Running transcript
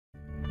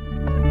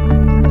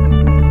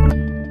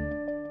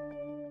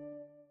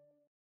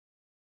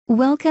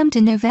Welcome to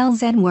Novell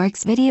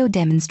ZENworks video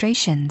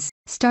demonstrations.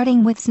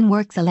 Starting with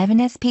ZENworks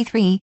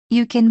 11SP3,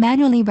 you can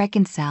manually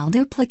reconcile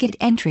duplicate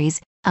entries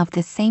of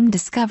the same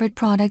discovered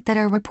product that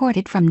are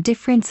reported from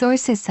different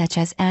sources such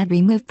as add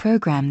remove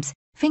programs,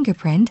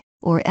 fingerprint,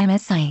 or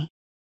MSI.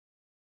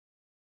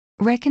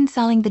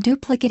 Reconciling the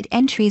duplicate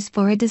entries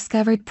for a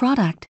discovered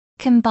product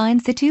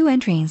combines the two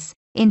entries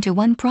into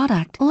one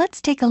product.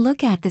 Let's take a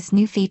look at this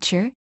new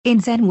feature in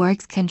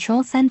ZENworks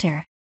Control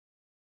Center.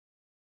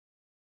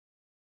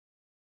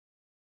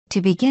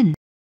 To begin,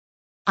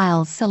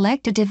 I'll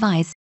select a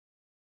device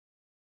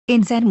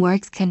in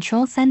ZENworks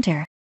Control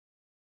Center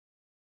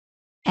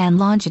and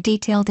launch a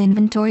detailed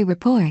inventory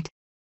report.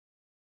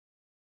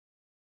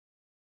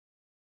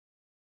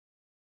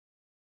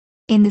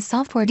 In the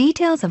software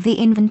details of the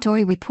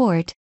inventory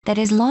report that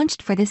is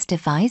launched for this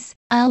device,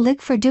 I'll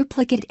look for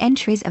duplicate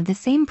entries of the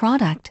same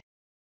product.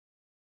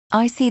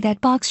 I see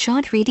that box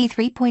shot 3D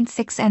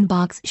 3.6 and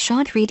box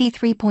shot 3D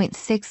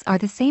 3.6 are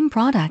the same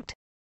product,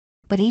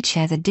 but each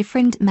has a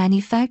different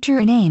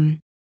manufacturer name.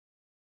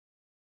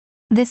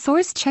 The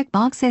source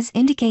checkboxes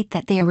indicate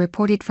that they are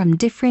reported from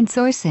different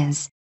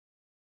sources.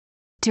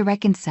 To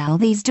reconcile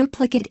these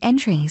duplicate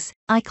entries,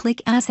 I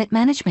click Asset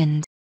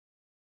Management,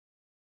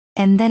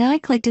 and then I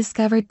click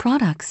Discovered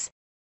Products.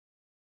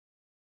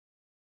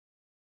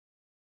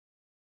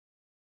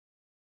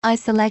 I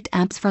select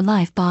Apps for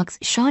Life box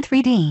shot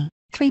 3D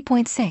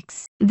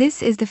 3.6.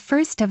 This is the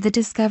first of the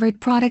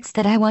discovered products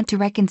that I want to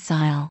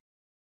reconcile.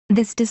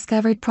 This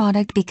discovered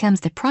product becomes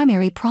the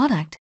primary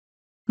product,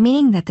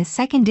 meaning that the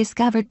second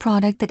discovered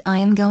product that I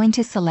am going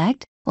to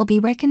select will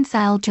be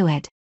reconciled to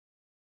it.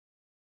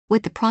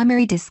 With the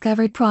primary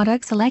discovered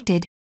product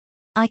selected,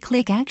 I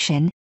click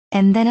Action,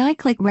 and then I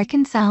click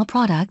Reconcile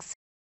Products.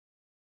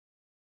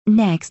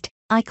 Next,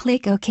 I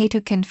click OK to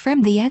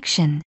confirm the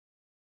action.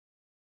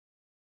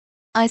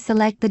 I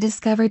select the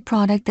discovered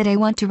product that I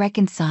want to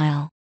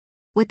reconcile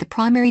with the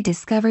primary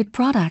discovered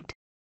product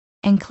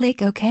and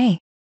click OK.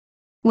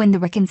 When the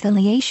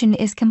reconciliation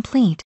is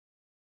complete,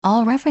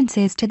 all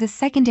references to the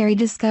secondary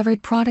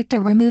discovered product are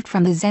removed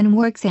from the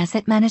ZENworks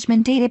Asset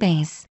Management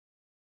database.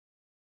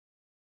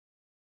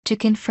 To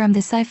confirm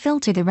this, I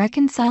filter the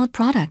reconciled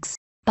products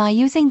by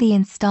using the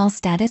Install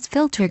Status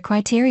Filter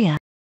criteria.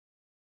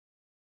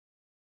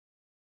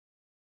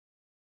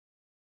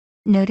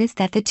 Notice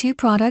that the two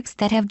products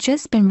that have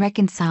just been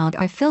reconciled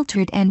are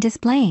filtered and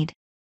displayed.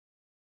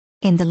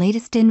 In the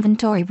latest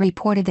inventory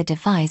report of the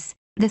device,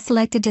 the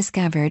selected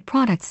discovered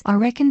products are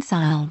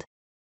reconciled.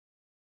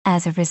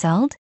 As a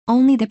result,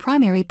 only the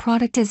primary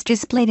product is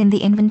displayed in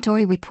the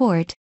inventory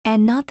report,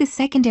 and not the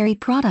secondary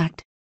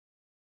product.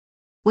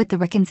 With the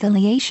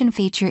reconciliation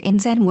feature in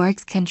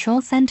ZENworks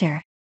Control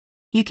Center,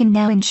 you can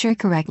now ensure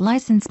correct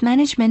license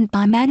management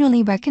by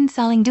manually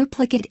reconciling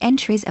duplicate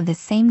entries of the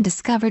same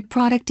discovered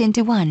product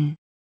into one.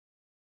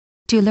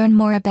 To learn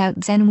more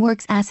about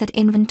ZENworks Asset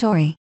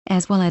Inventory,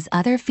 as well as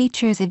other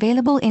features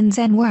available in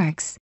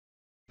ZENworks,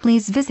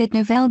 please visit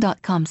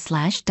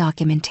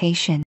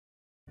novell.com/documentation.